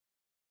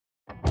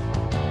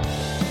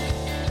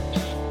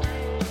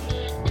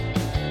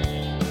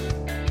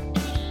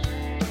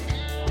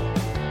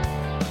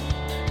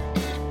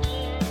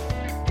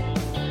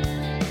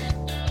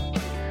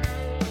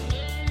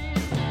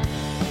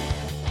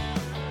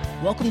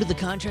Welcome to the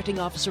Contracting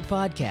Officer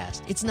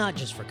Podcast. It's not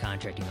just for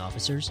contracting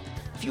officers.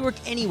 If you work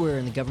anywhere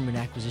in the government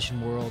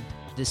acquisition world,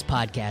 this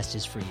podcast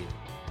is for you.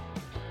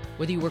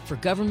 Whether you work for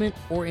government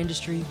or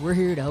industry, we're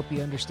here to help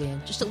you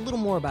understand just a little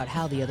more about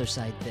how the other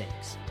side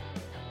thinks.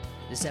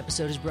 This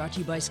episode is brought to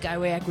you by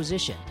Skyway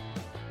Acquisition.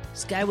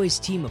 Skyway's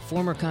team of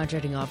former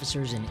contracting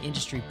officers and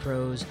industry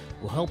pros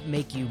will help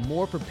make you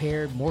more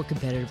prepared, more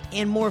competitive,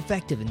 and more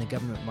effective in the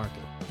government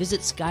market.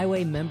 Visit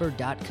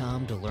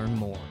SkywayMember.com to learn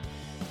more.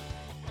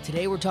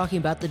 Today we're talking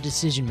about the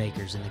decision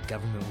makers in the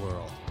government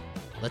world.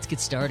 Let's get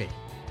started.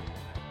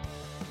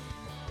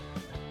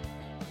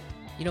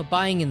 You know,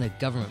 buying in the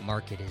government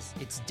market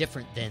it's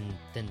different than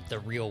the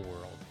real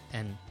world.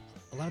 And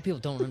a lot of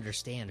people don't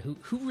understand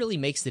who really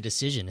makes the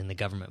decision in the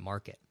government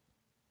market.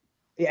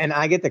 Yeah, and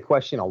I get the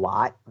question a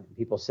lot.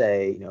 People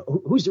say,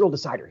 who's the real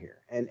decider here?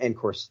 And of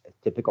course, a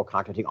typical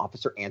contracting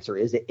officer answer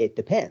is it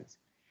depends.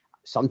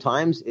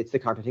 Sometimes it's the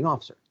contracting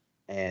officer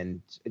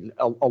and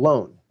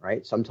alone,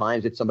 right?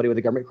 Sometimes it's somebody with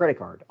a government credit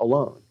card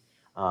alone.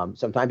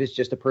 Sometimes it's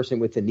just a person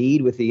with the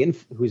need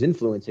who's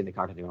influencing the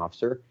contracting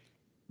officer.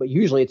 But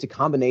usually it's a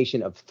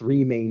combination of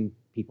three main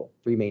people,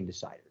 three main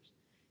deciders.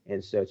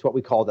 And so it's what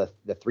we call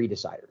the three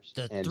deciders.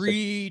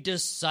 Three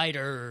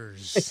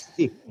deciders.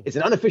 It's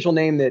an unofficial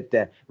name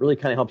that really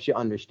kind of helps you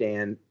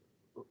understand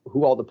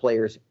who all the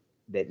players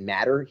that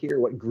matter here,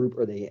 what group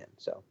are they in.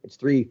 So it's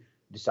three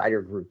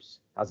decider groups.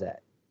 How's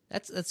that?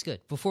 That's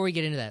good. Before we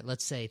get into that,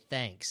 let's say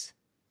thanks.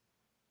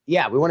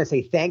 Yeah, we want to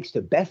say thanks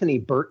to Bethany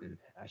Burton.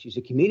 She's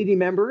a community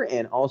member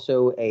and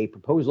also a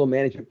proposal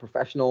management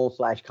professional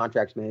 /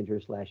 contracts manager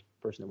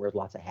 / person that wears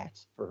lots of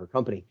hats for her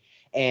company.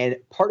 And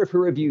part of her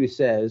review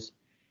says,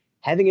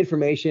 having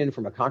information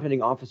from a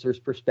contracting officer's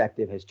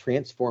perspective has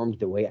transformed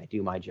the way I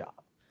do my job.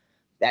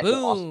 That's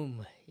Boom.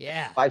 Awesome.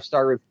 Yeah.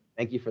 5-star review.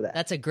 Thank you for that.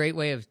 That's a great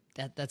way of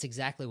that's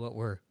exactly what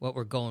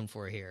we're going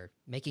for here.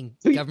 Making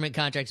government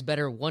contracts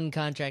better one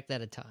contract at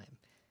a time.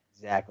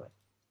 Exactly.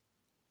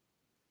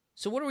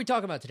 So what are we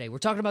talking about today? We're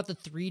talking about the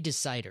three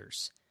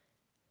deciders.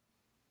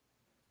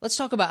 Let's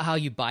talk about how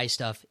you buy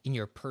stuff in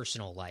your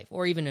personal life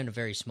or even in a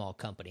very small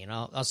company. And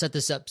I'll set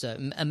this up. So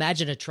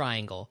imagine a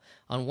triangle.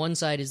 On one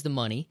side is the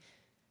money.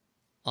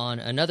 On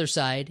another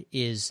side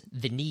is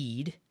the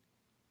need.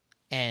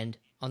 And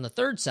on the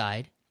third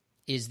side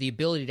is the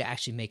ability to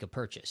actually make a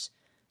purchase.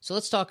 So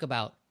let's talk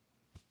about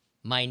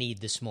my need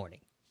this morning.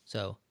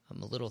 So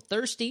I'm a little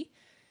thirsty.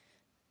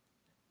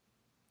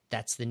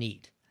 That's the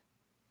need.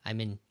 I'm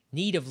in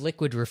need of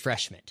liquid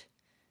refreshment.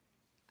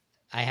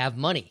 I have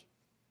money,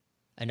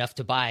 enough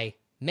to buy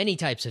many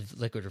types of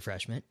liquid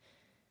refreshment.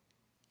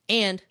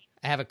 And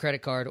I have a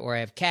credit card or I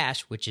have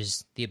cash, which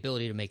is the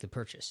ability to make the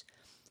purchase.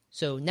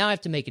 So now I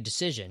have to make a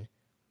decision.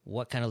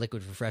 What kind of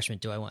liquid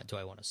refreshment do I want? Do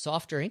I want a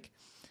soft drink?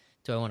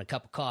 Do I want a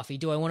cup of coffee?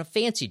 Do I want a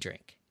fancy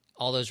drink?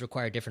 All those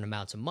require different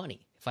amounts of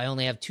money. If I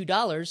only have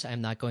 $2,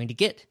 I'm not going to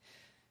get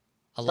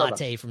a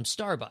latte from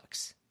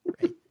Starbucks.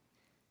 Right?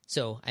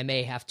 So I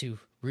may have to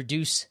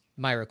reduce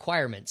my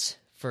requirements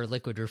for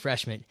liquid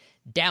refreshment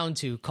down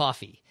to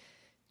coffee.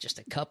 Just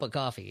a cup of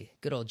coffee,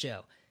 good old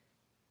Joe.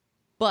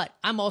 But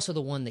I'm also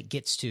the one that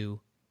gets to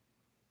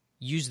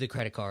use the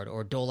credit card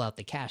or dole out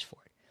the cash for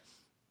it.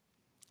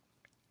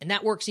 And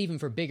that works even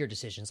for bigger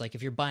decisions. Like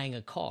if you're buying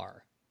a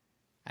car,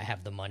 I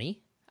have the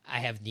money. I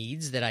have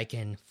needs that I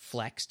can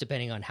flex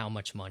depending on how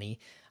much money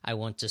I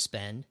want to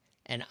spend.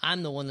 And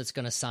I'm the one that's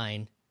going to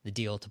sign the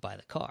deal to buy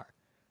the car.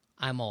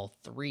 I'm all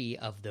three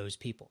of those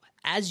people.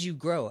 As you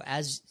grow,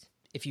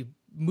 if you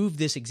move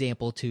this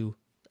example to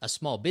a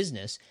small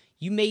business,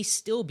 you may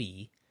still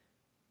be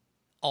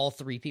all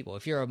three people.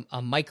 If you're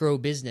a micro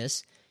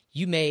business,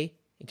 you may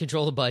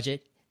control the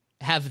budget,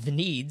 have the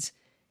needs,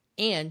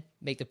 and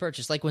make the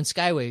purchase. Like when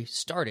Skyway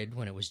started,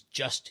 when it was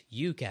just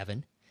you,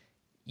 Kevin,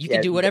 you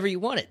could do whatever you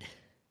wanted.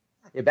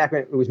 Yeah, back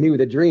when it was me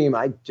with a dream,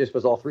 I just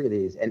was all three of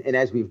these. And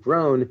as we've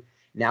grown,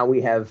 now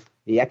we have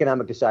the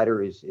economic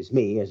decider is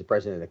me as the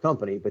president of the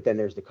company, but then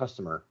there's the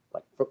customer.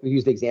 Like we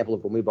use the example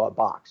of when we bought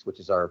Box, which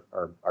is our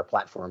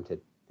platform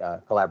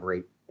to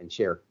collaborate and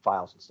share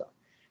files and stuff.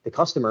 The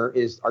customer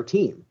is our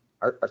team,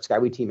 our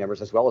Skyway team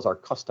members, as well as our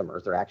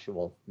customers, their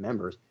actual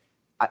members.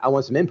 I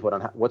want some input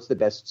on what's the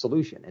best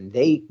solution. And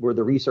they were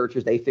the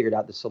researchers. They figured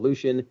out the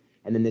solution.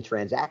 And then the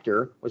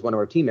transactor was one of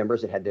our team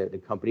members that had the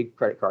company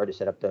credit card to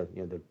set up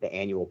the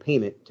annual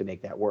payment to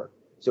make that work.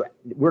 So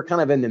we're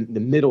kind of in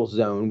the middle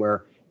zone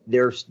where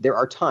there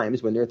are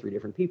times when there are three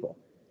different people.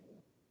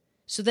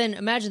 So then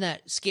imagine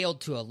that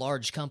scaled to a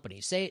large company.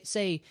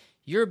 Say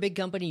you're a big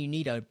company, you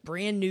need a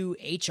brand new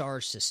HR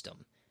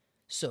system.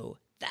 So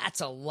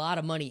that's a lot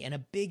of money and a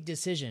big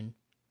decision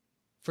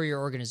for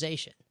your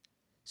organization.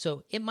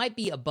 So it might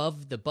be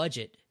above the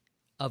budget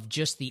of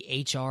just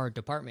the HR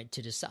department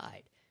to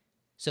decide.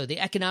 So the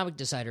economic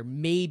decider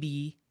may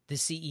be the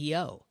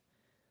CEO.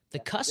 The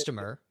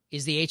customer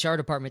is the HR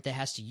department that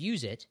has to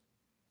use it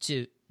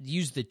to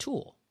use the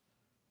tool.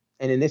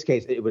 And in this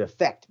case, it would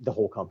affect the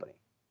whole company.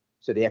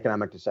 So the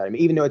economic decider, I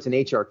mean, even though it's an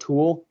HR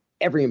tool,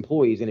 every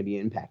employee is going to be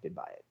impacted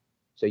by it.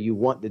 So you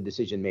want the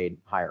decision made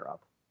higher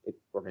up.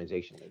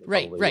 organization.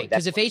 Right.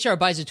 Because if HR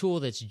buys a tool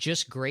that's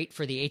just great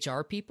for the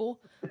HR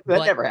people,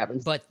 that never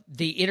happens. But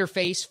the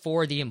interface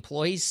for the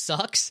employees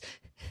sucks,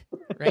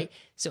 right?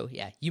 So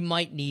yeah, you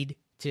might need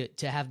to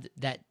have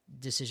that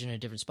decision in a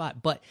different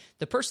spot. But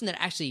the person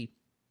that actually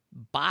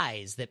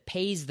buys, that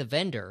pays the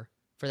vendor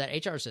for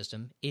that HR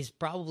system is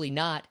probably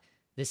not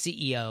the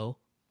CEO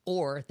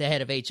or the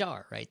head of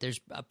HR, right? There's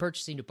a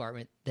purchasing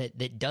department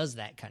that does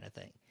that kind of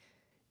thing.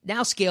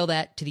 Now scale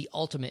that to the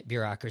ultimate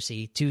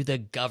bureaucracy, to the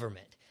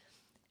government.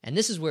 And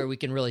this is where we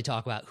can really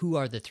talk about who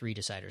are the three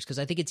deciders, because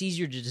I think it's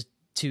easier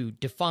to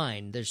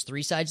define. There's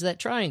three sides of that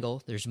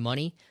triangle. There's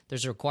money,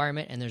 there's a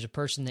requirement, and there's a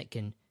person that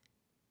can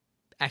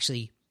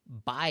actually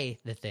buy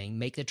the thing,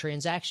 make the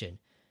transaction.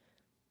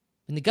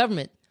 In the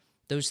government,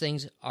 those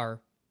things are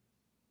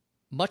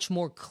much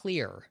more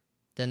clear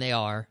than they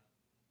are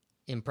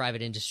in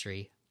private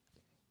industry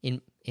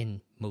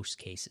in most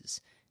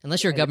cases.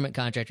 Unless you're a government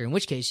contractor, in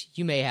which case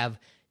you may have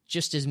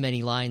just as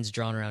many lines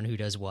drawn around who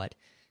does what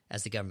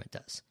as the government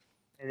does.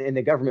 And in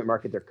the government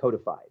market, they're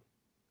codified.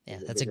 Yeah,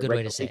 that's a good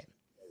way to say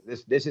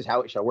it. This is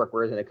how it shall work.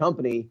 Whereas in a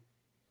company,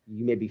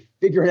 you may be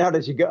figuring it out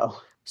as you go.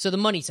 So the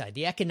money side,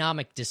 the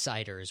economic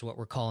decider is what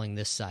we're calling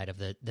this side of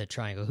the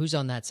triangle. Who's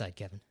on that side,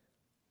 Kevin?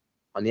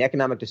 On the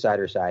economic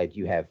decider side,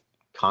 you have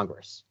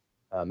Congress,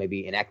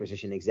 maybe an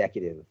acquisition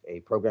executive, a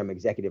program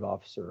executive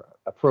officer,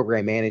 a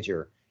program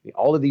manager. I mean,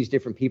 all of these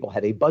different people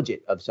have a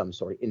budget of some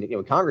sort.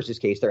 In Congress's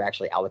case, they're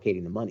actually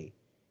allocating the money.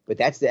 But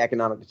that's the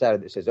economic decider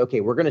that says,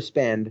 okay, we're going to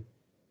spend,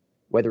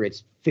 whether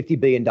it's $50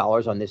 billion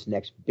on this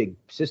next big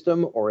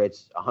system or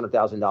it's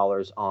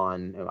 $100,000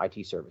 on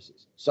IT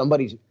services.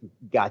 Somebody's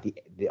got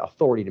the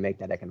authority to make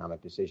that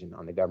economic decision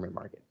on the government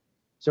market.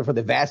 So for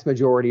the vast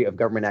majority of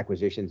government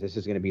acquisitions, this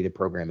is going to be the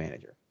program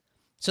manager.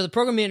 So the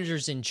program manager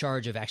is in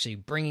charge of actually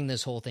bringing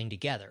this whole thing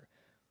together.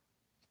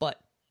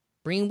 But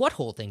bringing what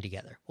whole thing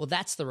together? Well,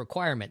 that's the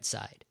requirement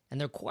side. And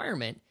the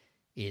requirement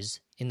is,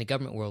 in the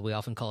government world, we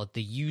often call it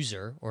the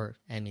user,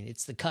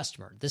 it's the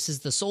customer. This is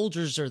the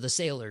soldiers or the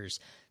sailors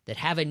that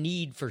have a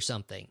need for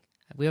something.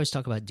 We always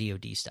talk about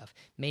DoD stuff.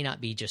 It may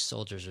not be just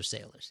soldiers or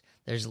sailors.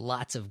 There's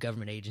lots of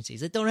government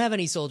agencies that don't have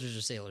any soldiers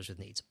or sailors with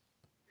needs.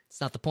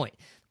 It's not the point.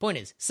 The point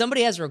is,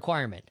 somebody has a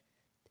requirement.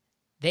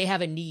 They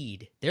have a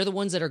need. They're the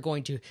ones that are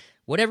going to,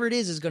 whatever it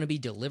is going to be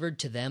delivered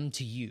to them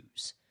to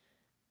use.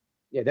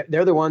 Yeah,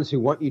 they're the ones who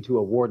want you to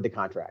award the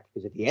contract,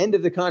 because at the end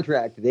of the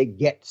contract, they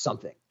get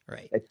something.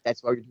 Right.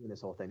 That's why you're doing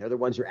this whole thing. They're the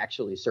ones you're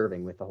actually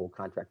serving with the whole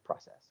contract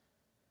process.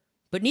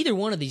 But neither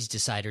one of these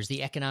deciders,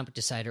 the economic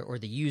decider or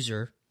the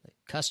user, the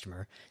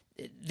customer,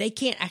 they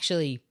can't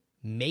actually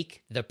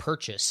make the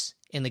purchase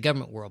in the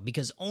government world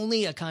because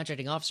only a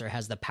contracting officer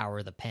has the power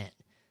of the pen.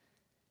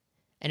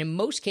 And in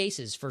most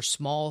cases, for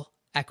small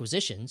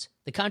acquisitions,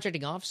 the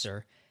contracting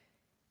officer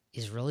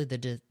is really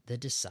the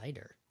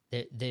decider.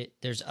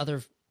 There's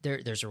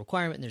a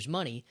requirement and there's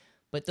money,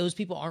 but those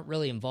people aren't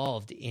really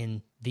involved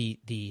in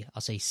the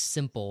I'll say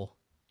simple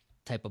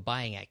type of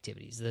buying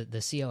activities.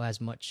 The CO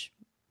has much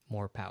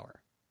more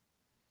power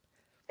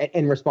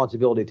and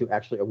responsibility to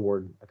actually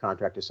award a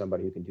contract to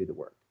somebody who can do the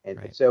work. And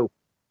right. So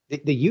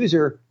the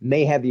user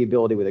may have the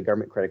ability with a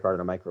government credit card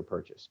and a micro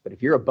purchase, but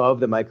if you're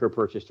above the micro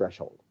purchase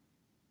threshold,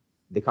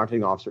 the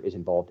contracting officer is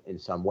involved in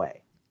some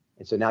way.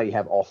 And so now you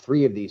have all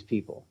three of these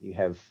people. You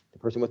have the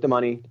person with the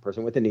money, the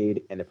person with the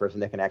need, and the person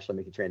that can actually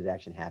make the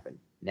transaction happen.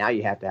 Now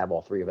you have to have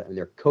all three of them, and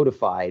they're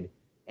codified.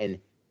 And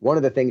one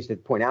of the things to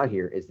point out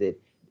here is that,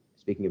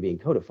 speaking of being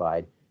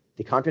codified,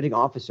 the contracting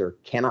officer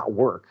cannot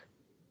work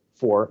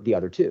for the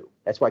other two.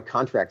 That's why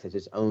contracts has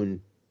its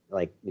own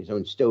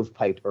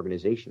stovepiped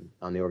organization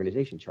on the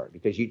organization chart.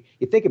 Because you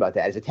think about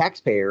that as a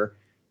taxpayer,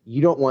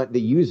 you don't want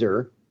the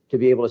user to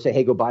be able to say,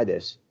 "Hey, go buy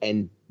this,"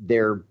 and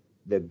the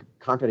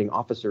contracting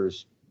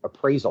officer's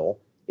appraisal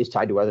is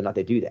tied to whether or not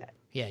they do that.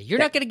 Yeah, you're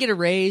not going to get a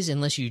raise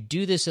unless you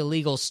do this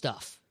illegal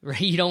stuff, right?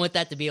 You don't want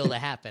that to be able to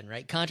happen,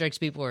 right? Contracts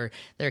people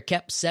they're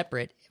kept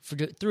separate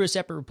through a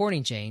separate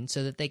reporting chain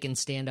so that they can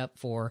stand up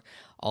for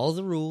all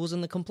the rules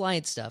and the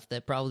compliance stuff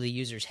that probably the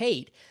users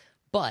hate.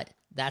 But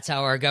that's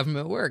how our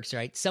government works,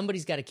 right?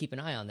 Somebody's got to keep an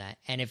eye on that.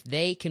 And if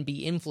they can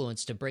be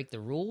influenced to break the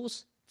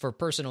rules for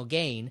personal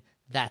gain,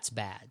 that's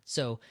bad.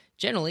 So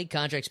generally,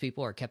 contracts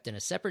people are kept in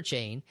a separate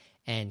chain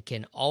and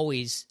can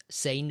always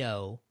say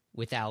no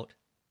without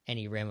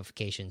any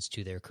ramifications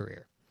to their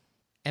career.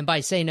 And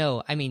by say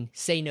no, I mean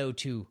say no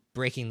to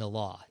breaking the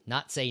law,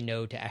 not say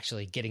no to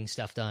actually getting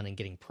stuff done and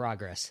getting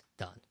progress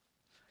done.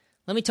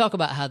 Let me talk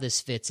about how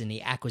this fits in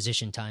the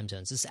acquisition time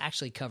zones. This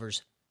actually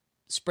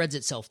spreads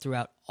itself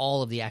throughout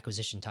all of the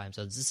acquisition time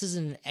zones. This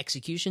isn't an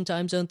execution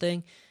time zone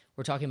thing.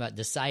 We're talking about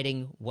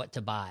deciding what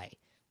to buy.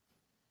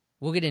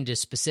 We'll get into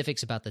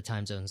specifics about the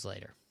time zones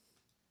later.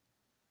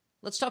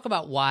 Let's talk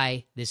about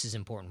why this is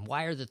important.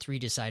 Why are the three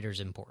deciders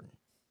important?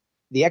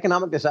 The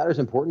economic decider is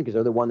important because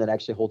they're the one that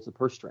actually holds the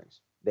purse strings.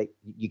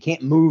 You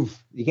can't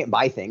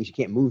buy things, you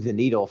can't move the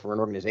needle for an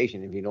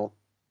organization if you don't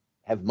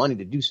have money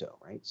to do so,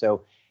 right?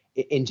 So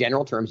in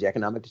general terms, the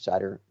economic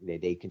decider,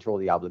 they control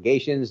the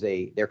obligations,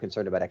 they're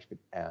concerned about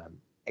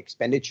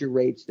expenditure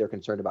rates. They're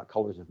concerned about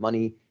colors of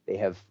money.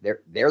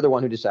 They're the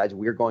one who decides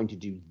we're going to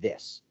do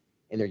this.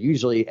 And they're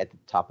usually at the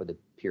top of the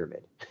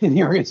pyramid in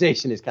the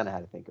organization is kind of how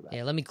to think about it.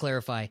 Yeah, let me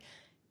clarify.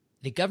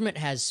 The government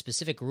has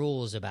specific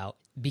rules about,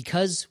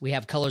 because we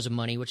have colors of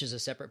money, which is a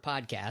separate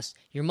podcast,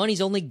 your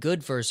money's only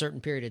good for a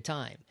certain period of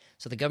time.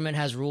 So the government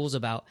has rules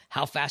about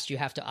how fast you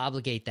have to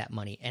obligate that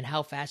money and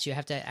how fast you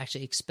have to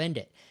actually expend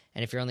it.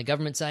 And if you're on the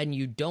government side and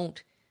you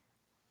don't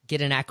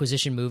get an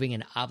acquisition moving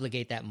and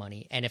obligate that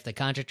money, and if the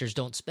contractors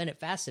don't spend it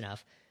fast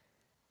enough,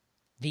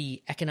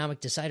 the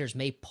economic deciders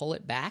may pull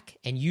it back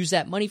and use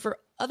that money for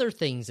other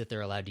things that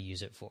they're allowed to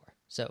use it for.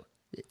 So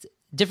it's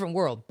a different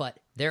world, but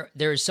there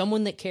is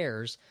someone that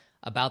cares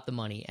about the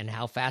money and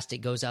how fast it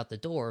goes out the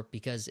door,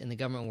 because in the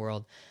government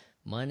world,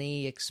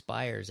 money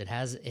expires. It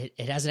has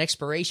an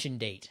expiration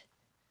date.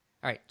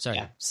 All right, sorry.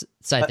 Yeah.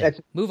 Side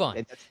thing. Move on.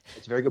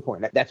 That's a very good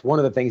point. That's one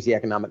of the things the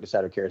economic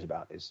decider cares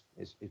about is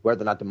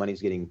whether or not the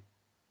money's getting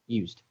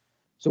used.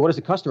 So what does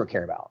the customer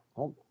care about?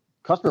 Well,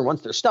 customer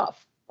wants their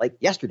stuff like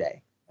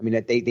yesterday. I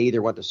mean, they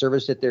either want the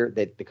service that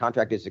the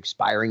contract is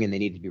expiring and they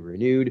need to be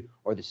renewed,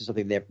 or this is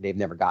something they've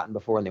never gotten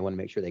before and they want to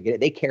make sure they get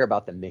it. They care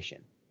about the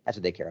mission. That's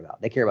what they care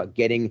about. They care about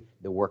getting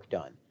the work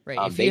done. Right.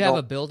 If you have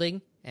a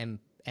building and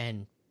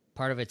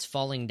part of it's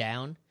falling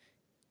down,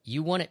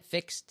 you want it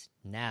fixed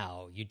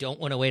now. You don't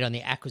want to wait on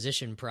the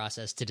acquisition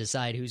process to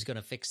decide who's going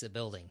to fix the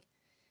building.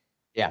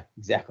 Yeah,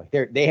 exactly.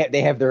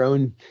 They have their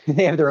own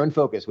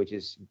focus, which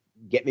is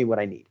get me what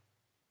I need.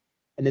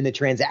 And then the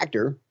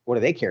transactor, what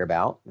do they care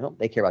about? Well,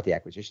 they care about the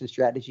acquisition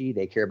strategy.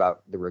 They care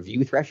about the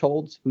review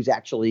thresholds. Who's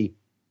actually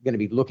going to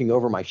be looking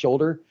over my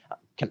shoulder?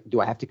 Do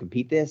I have to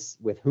compete this?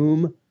 With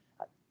whom?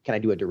 Can I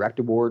do a direct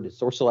award, the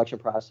source selection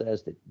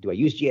process? Do I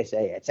use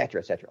GSA, et cetera,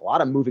 et cetera? A lot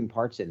of moving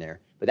parts in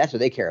there, but that's what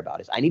they care about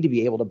is I need to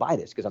be able to buy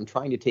this because I'm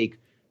trying to take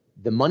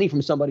the money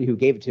from somebody who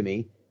gave it to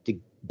me to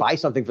buy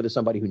something for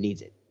somebody who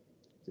needs it.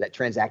 So that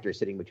transactor is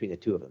sitting between the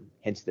two of them,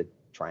 hence the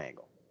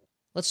triangle.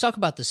 Let's talk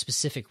about the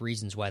specific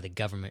reasons why the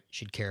government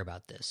should care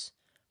about this.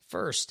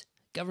 First,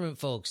 government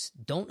folks,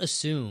 don't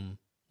assume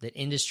that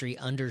industry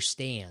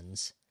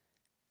understands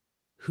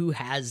who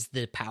has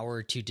the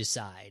power to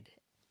decide.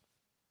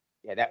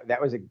 Yeah,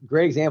 that was a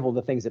great example of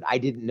the things that I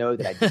didn't know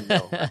that I didn't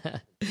know.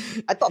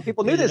 I thought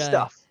people knew this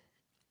stuff.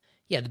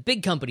 Yeah, the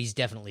big companies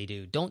definitely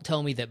do. Don't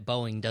tell me that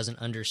Boeing doesn't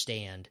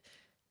understand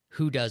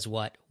who does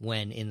what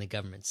when in the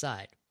government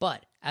side.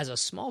 But as a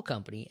small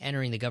company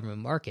entering the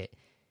government market,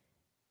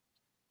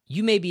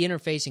 you may be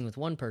interfacing with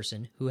one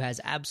person who has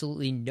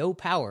absolutely no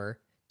power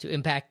to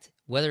impact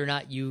whether or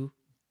not you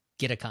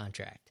get a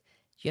contract.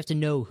 You have to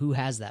know who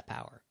has that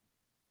power.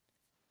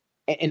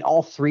 And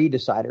all three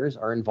deciders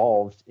are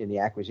involved in the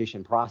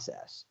acquisition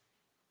process.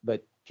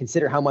 But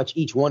consider how much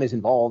each one is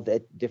involved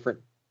at different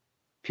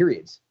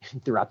periods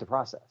throughout the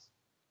process.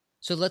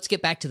 So let's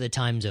get back to the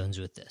time zones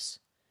with this.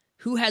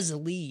 Who has the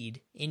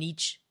lead in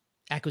each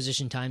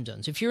acquisition time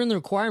zones? If you're in the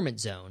requirement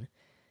zone,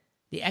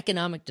 the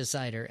economic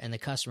decider and the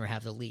customer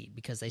have the lead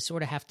because they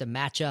sort of have to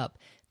match up.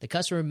 The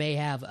customer may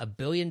have $1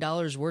 billion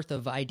worth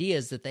of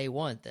ideas that they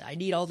want. I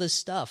need all this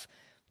stuff.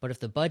 But if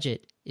the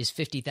budget is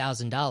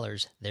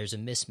 $50,000, there's a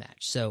mismatch.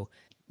 So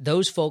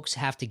those folks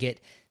have to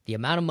get the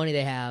amount of money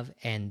they have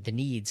and the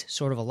needs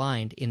sort of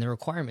aligned in the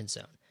requirement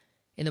zone.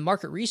 In the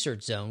market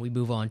research zone, we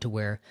move on to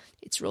where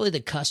it's really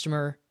the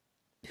customer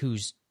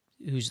who's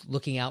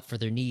looking out for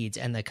their needs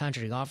and the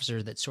contracting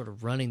officer that's sort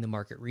of running the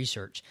market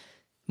research.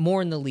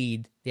 More in the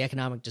lead, the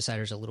economic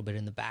decider is a little bit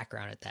in the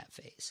background at that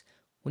phase.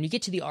 When you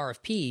get to the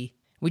RFP,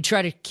 we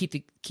try to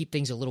keep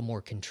things a little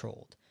more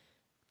controlled.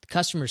 The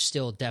customer's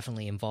still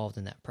definitely involved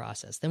in that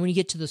process. Then when you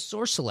get to the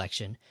source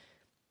selection,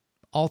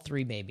 all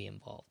three may be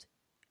involved.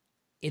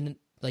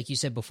 Like you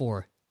said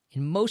before,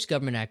 in most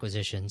government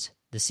acquisitions,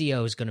 the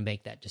CO is going to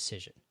make that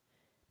decision.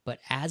 But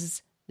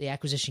as the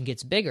acquisition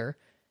gets bigger,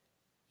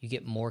 you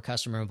get more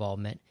customer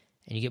involvement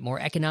and you get more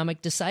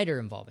economic decider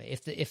involvement.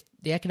 If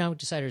the economic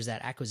decider is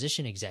that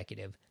acquisition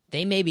executive,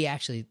 they may be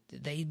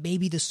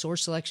the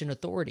source selection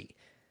authority.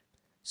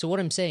 So what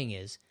I'm saying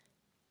is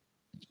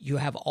you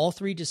have all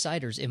three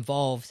deciders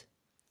involved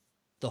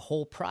the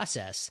whole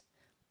process,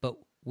 but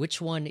which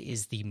one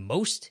is the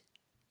most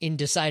in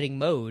deciding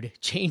mode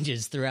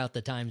changes throughout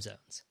the time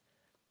zones.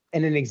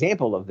 And an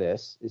example of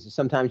this is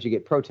sometimes you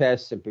get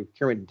protests and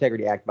Procurement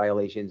Integrity Act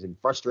violations and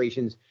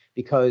frustrations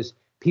because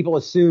people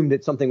assumed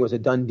that something was a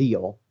done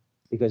deal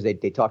because they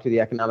talked to the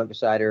economic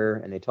decider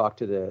and they talked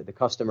to the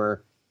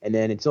customer, and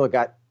then until it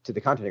got to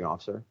the contracting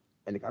officer,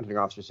 and the contracting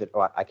officer said,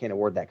 "Oh, I can't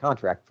award that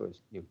contract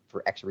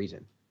for X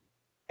reason."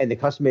 And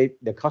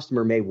the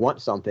customer may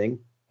want something,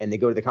 and they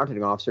go to the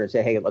contracting officer and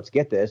say, "Hey, let's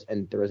get this,"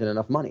 and there isn't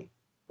enough money.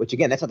 Which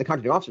again, that's not the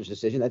contracting officer's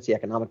decision; that's the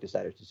economic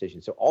decider's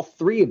decision. So all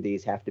three of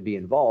these have to be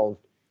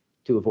involved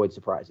to avoid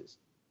surprises.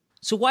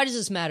 So why does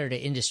this matter to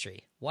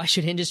industry? Why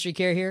should industry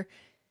care here?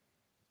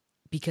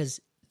 Because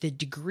the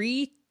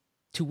degree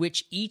to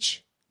which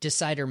each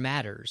decider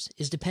matters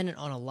is dependent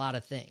on a lot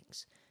of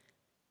things.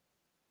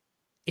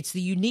 It's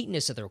the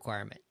uniqueness of the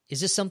requirement.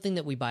 Is this something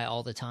that we buy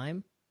all the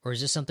time, or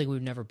is this something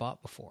we've never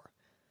bought before?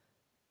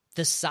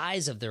 the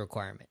size of the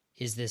requirement.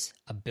 Is this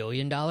a $1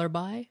 billion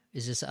buy?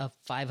 Is this a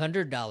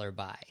 $500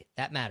 buy?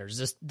 That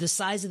matters. The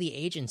size of the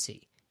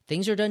agency.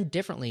 Things are done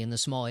differently in the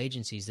small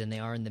agencies than they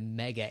are in the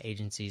mega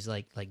agencies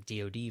like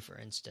DoD, for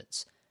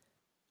instance.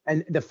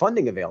 And the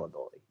funding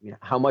availability.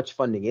 How much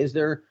funding is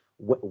there?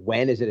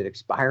 When is it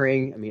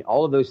expiring?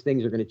 All of those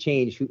things are going to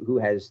change. Who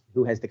has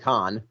the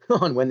con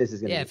on when this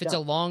is going to be if it's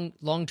done.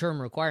 a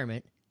long-term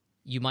requirement,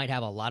 you might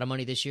have a lot of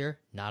money this year,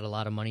 not a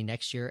lot of money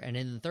next year, and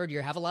in the third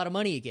year have a lot of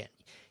money again.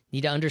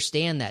 Need to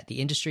understand that.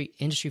 The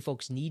industry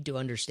folks need to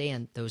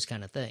understand those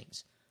kind of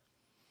things.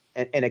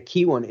 And a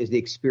key one is the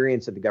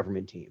experience of the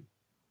government team.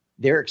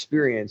 Their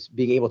experience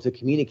being able to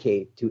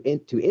communicate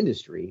to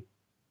industry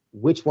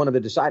which one of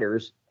the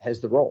deciders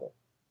has the role.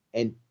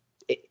 And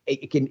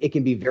it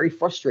can be very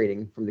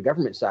frustrating from the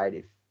government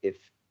side if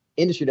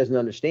industry doesn't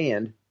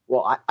understand,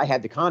 well, I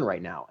have the con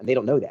right now, and they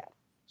don't know that.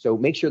 So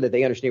make sure that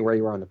they understand where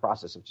you are in the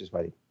process, which is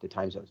why the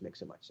time zones make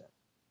so much sense.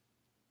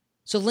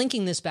 So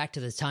linking this back to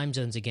the time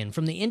zones again,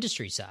 from the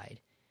industry side,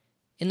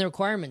 in the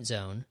requirement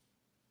zone,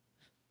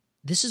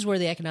 this is where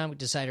the economic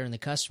decider and the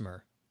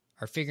customer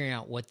are figuring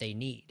out what they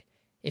need.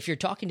 If you're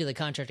talking to the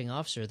contracting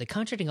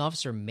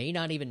officer may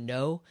not even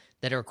know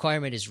that a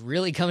requirement is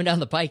really coming down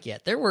the pike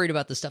yet. They're worried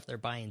about the stuff they're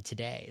buying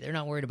today. They're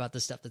not worried about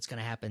the stuff that's going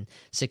to happen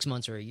 6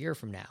 months or a year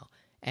from now.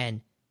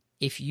 And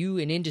if you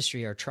in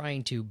industry are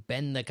trying to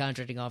bend the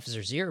contracting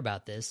officer's ear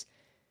about this,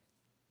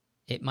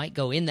 it might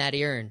go in that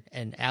ear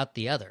and out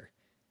the other.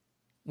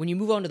 When you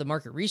move on to the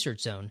market research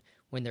zone,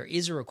 when there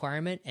is a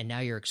requirement and now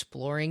you're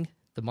exploring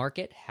the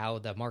market, how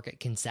the market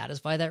can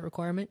satisfy that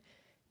requirement,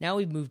 now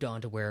we've moved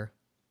on to where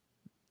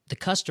the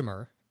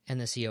customer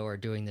and the CO are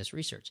doing this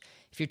research.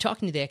 If you're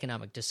talking to the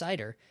economic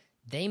decider,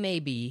 they may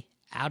be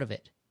out of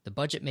it. The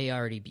budget may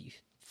already be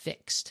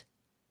fixed.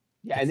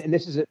 Yeah, and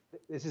this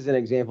is an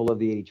example of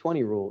the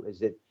 80-20 rule, is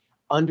that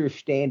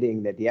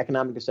understanding that the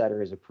economic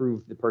decider has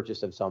approved the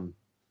purchase of some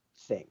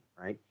thing,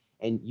 right?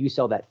 And you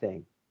sell that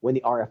thing. When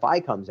the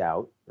RFI comes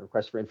out, the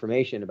request for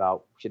information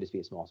about should this be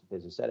a small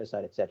business set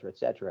aside, et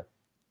cetera,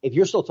 if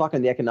you're still talking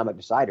to the economic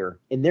decider,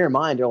 in their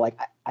mind, they're like,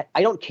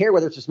 I don't care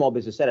whether it's a small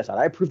business set aside.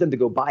 I approve them to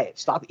go buy it.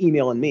 Stop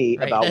emailing me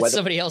about that's whether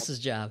somebody else's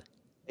job.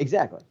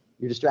 Exactly.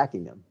 You're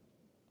distracting them.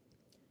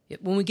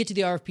 When we get to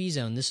the RFP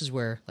zone, this is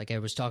where, like I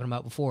was talking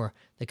about before,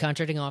 the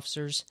contracting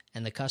officers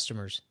and the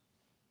customers,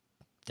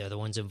 they're the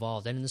ones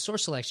involved. And in the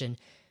source selection,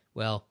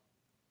 well,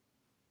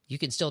 you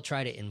can still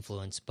try to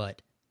influence,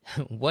 but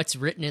what's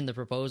written in the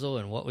proposal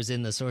and what was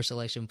in the source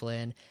selection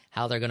plan,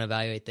 how they're going to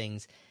evaluate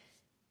things,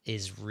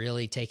 is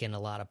really taking a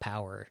lot of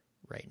power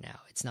right now.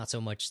 It's not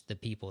so much the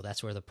people.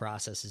 That's where the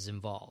process is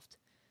involved.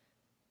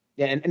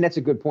 Yeah, and that's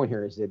a good point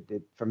here, is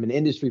that from an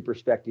industry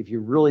perspective,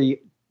 you're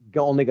really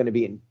only going to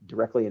be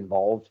directly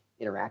involved,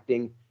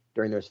 interacting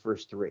during those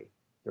first three.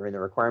 They're in the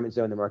requirement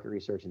zone, the market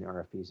research, and the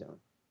RFP zone.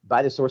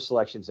 By the source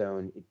selection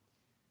zone,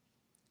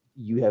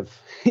 you have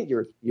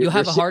you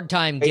have a hard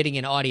time getting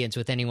an audience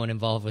with anyone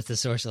involved with the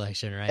source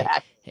selection, right?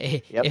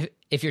 Yep.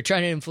 If you're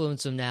trying to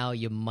influence them now,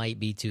 you might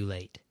be too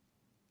late.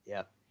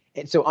 Yeah.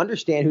 And so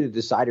understand who the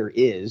decider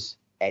is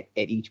at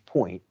each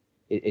point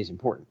is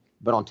important.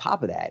 But on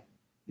top of that,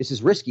 this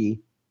is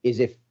risky,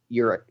 is if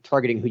you're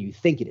targeting who you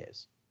think it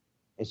is.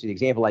 And so the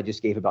example I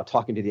just gave about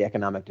talking to the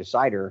economic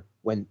decider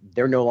when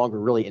they're no longer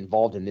really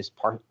involved in this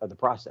part of the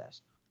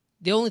process.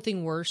 The only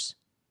thing worse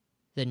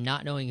than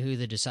not knowing who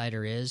the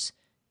decider is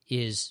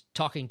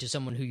talking to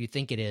someone who you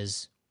think it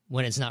is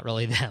when it's not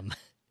really them.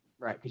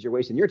 Right, because you're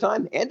wasting your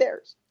time and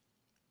theirs.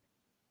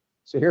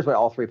 So here's why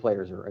all three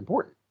players are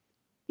important.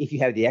 If you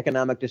have the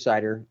economic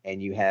decider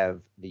and you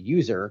have the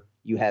user,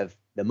 you have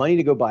the money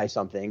to go buy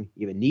something,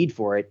 you have a need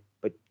for it,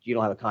 but you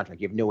don't have a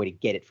contract. You have no way to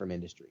get it from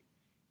industry.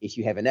 If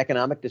you have an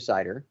economic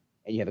decider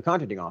and you have a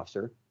contracting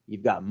officer,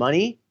 you've got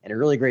money and a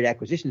really great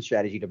acquisition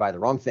strategy to buy the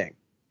wrong thing.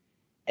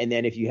 And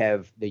then if you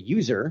have the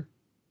user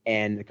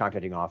and the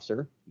contracting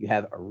officer, you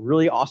have a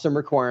really awesome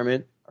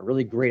requirement, a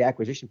really great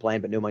acquisition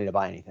plan, but no money to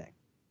buy anything.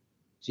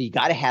 So you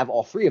got to have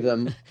all three of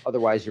them.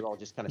 Otherwise, you're all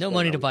just kind of no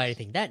money to buy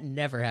anything. That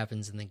never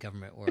happens in the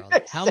government world.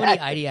 Exactly. How many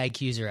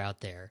IDIQs are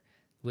out there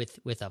with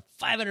a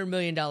 $500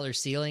 million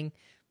ceiling,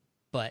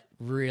 but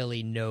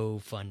really no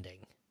funding?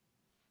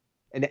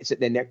 And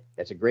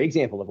that's a great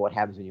example of what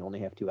happens when you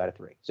only have 2 out of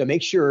 3. So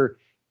make sure,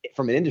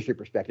 from an industry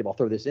perspective, I'll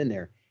throw this in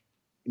there,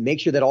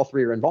 make sure that all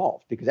three are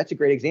involved, because that's a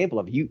great example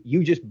of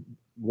you just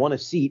won a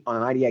seat on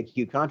an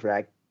IDIQ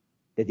contract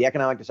that the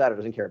economic decider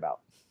doesn't care about.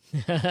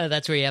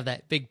 That's where you have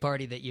that big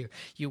party that you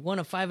won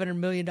a $500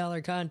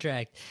 million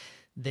contract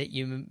that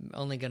you're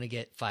only going to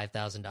get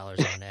 $5,000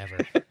 on ever.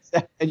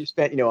 And you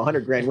spent,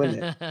 $100,000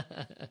 winning it.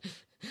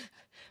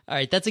 All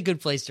right. That's a good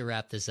place to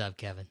wrap this up,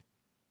 Kevin.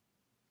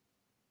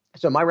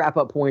 So my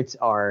wrap-up points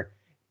are,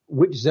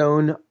 which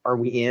zone are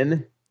we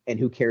in and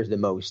who cares the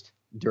most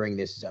during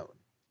this zone?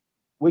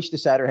 Which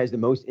decider has the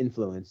most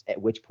influence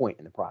at which point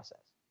in the process?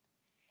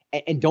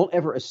 And don't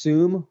ever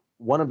assume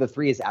one of the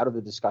three is out of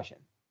the discussion,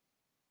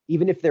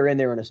 even if they're in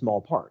there in a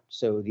small part.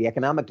 So the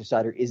economic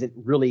decider isn't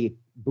really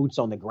boots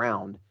on the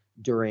ground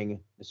during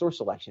the source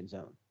selection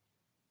zone.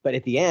 But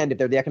at the end, if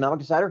they're the economic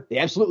decider, they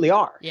absolutely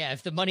are. Yeah,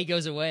 if the money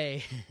goes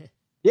away.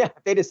 Yeah,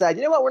 if they decide,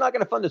 you know what, we're not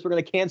going to fund this, we're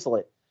going to cancel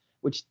it,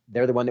 which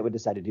they're the one that would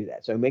decide to do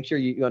that. So make sure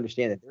you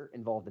understand that they're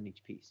involved in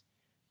each piece.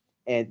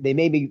 And they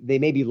may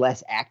be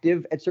less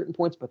active at certain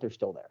points, but they're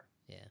still there.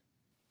 Yeah.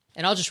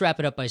 And I'll just wrap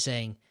it up by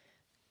saying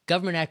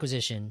government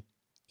acquisition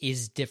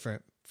is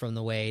different from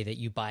the way that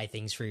you buy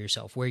things for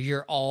yourself, where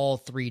you're all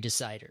three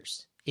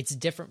deciders. It's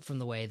different from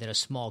the way that a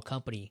small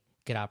company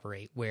could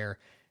operate, where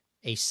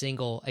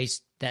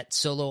that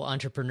solo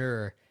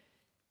entrepreneur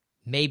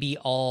may be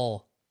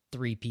all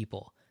three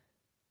people.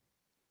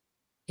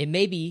 It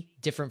may be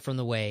different from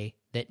the way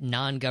that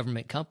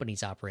non-government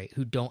companies operate,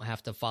 who don't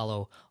have to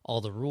follow all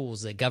the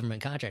rules that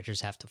government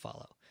contractors have to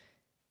follow.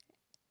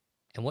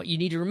 And what you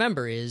need to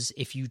remember is,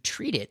 if you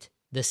treat it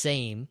the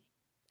same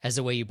as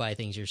the way you buy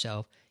things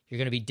yourself, you're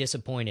going to be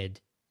disappointed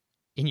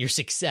in your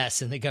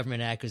success in the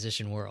government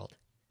acquisition world.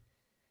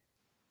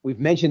 We've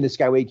mentioned the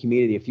Skyway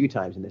community a few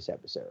times in this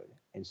episode.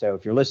 And so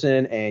if you're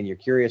listening and you're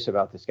curious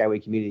about the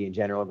Skyway community in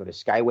general, go to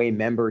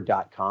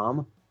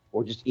skywaymember.com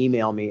or just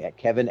email me at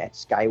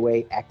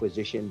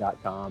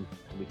kevin@skywayacquisition.com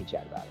and we can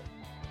chat about it.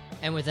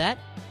 And with that,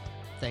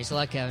 thanks a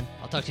lot, Kevin.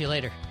 I'll talk to you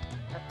later.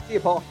 See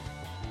you, Paul.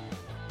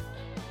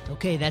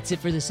 Okay, that's it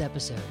for this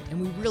episode, and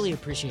we really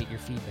appreciate your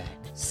feedback.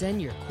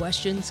 Send your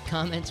questions,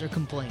 comments, or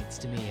complaints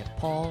to me at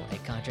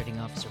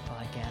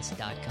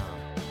paul@contractingofficerpodcast.com.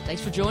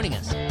 Thanks for joining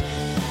us.